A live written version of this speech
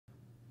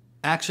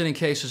accident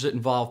cases that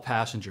involve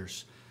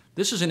passengers.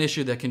 This is an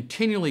issue that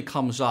continually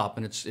comes up,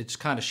 and it's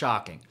kind of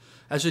shocking.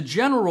 As a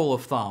general rule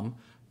of thumb,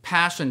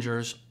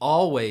 passengers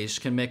always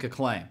can make a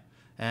claim,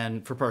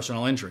 and for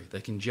personal injury.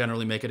 They can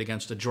generally make it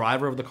against the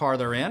driver of the car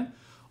they're in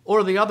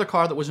or the other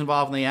car that was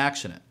involved in the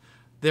accident.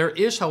 There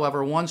is,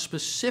 however, one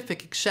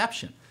specific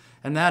exception,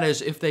 and that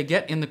is if they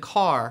get in the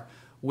car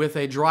with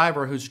a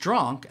driver who's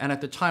drunk, and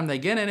at the time they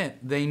get in it,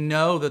 they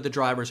know that the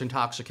driver is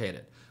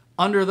intoxicated.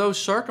 Under those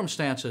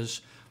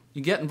circumstances,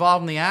 you get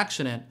involved in the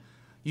accident,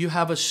 you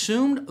have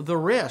assumed the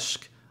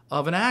risk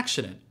of an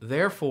accident.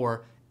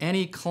 Therefore,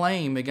 any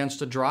claim against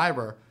the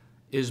driver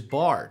is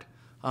barred.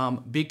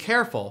 Be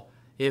careful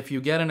if you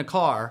get in a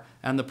car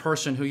and the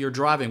person who you're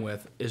driving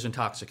with is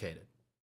intoxicated.